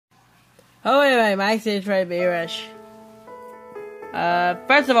Oh, anyway, my stage for Minion Rush.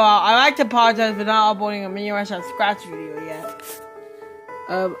 First of all, I'd like to apologize for not uploading a Minion Rush on Scratch video yet.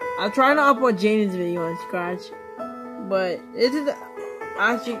 I'm trying to upload Jaden's video on Scratch, but this is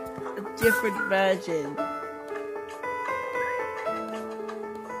actually a different version.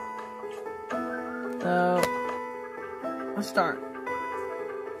 So, let's start.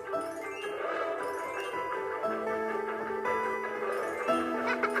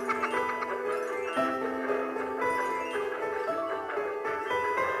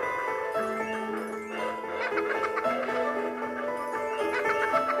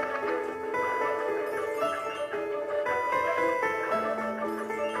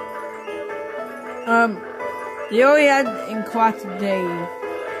 You only had in class today.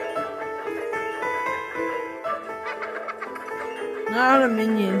 Not on the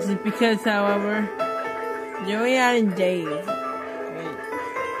minions, it's because, however, you only had in days. Right?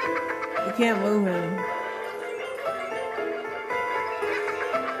 You can't move him.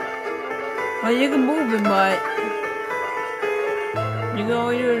 Well, you can move him, but you can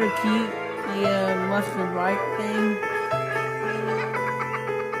only do it to keep the left and right thing.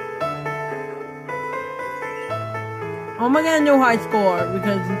 Oh my god, no high score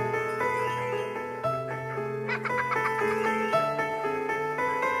because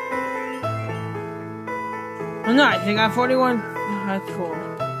oh nice, I got 41 high score.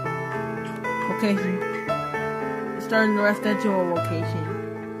 Location. Starting the residential location.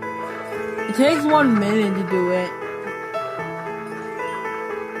 It takes 1 minute to do it.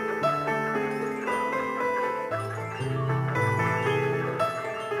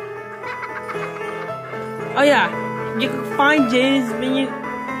 Oh yeah. You can find Jaden's Minion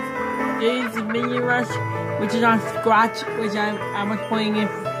Rush, which is on Scratch, which I was playing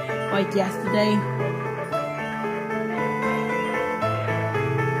it like yesterday.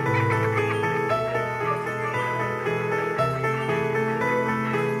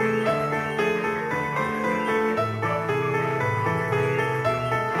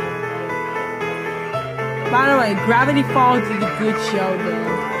 By the way, Gravity Falls is a good show,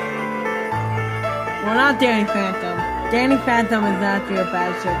 though. Well, not Danny Phantom. Danny Phantom is actually a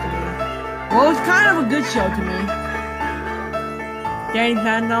bad show to me. Well, it's kind of a good show to me. Danny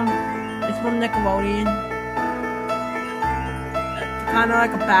Phantom, it's from Nickelodeon. It's kind of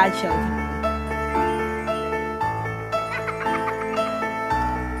like a bad show to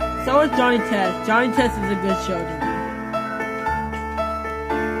me. So is Johnny Test. Johnny Test is a good show to me.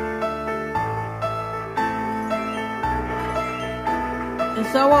 And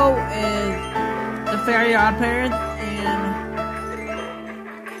Solo is the Fairy Godparents and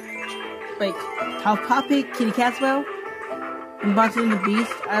like How Puppy, Kitty Catwell, and Bunch of the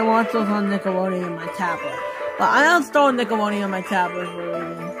Beast. I watch those on Nickelodeon on my tablet. But I installed Nickelodeon on my tablet for a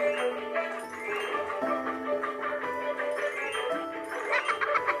reason.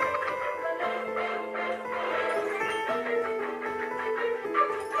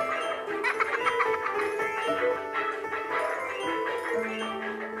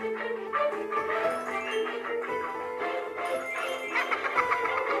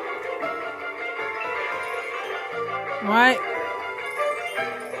 Right?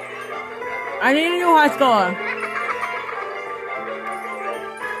 I need a new high score.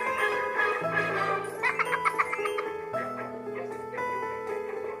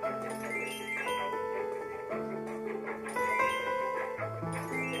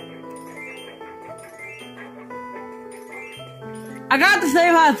 I got the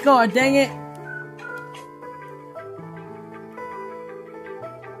same high score, dang it.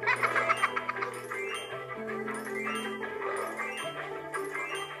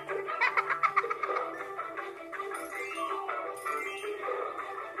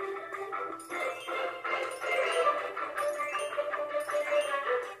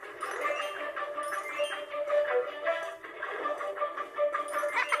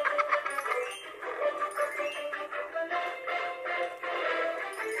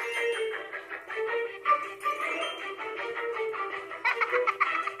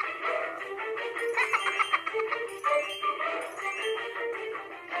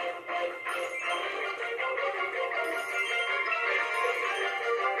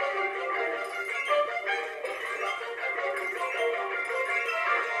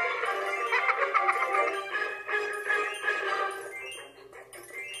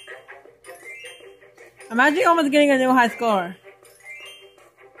 I'm actually almost getting a new high score.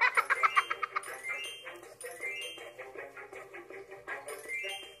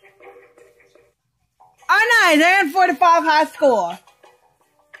 Oh nice, I had 45 high score.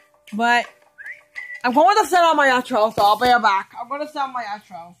 But I'm going to set on my outro, so I'll be back. I'm going to set on my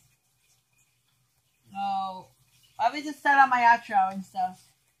outro. So, let me just set up my outro and stuff.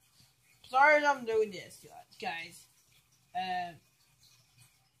 Sorry I'm doing this, guys.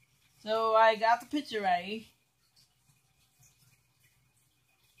 So I got the picture ready.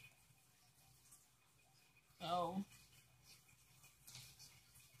 So,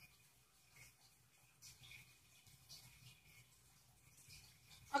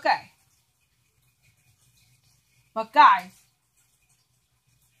 okay. But guys,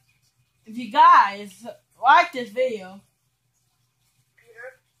 if you guys like this video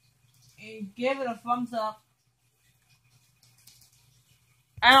and give it a thumbs up,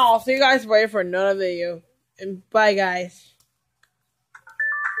 and I'll see you guys later for another video. And bye, guys.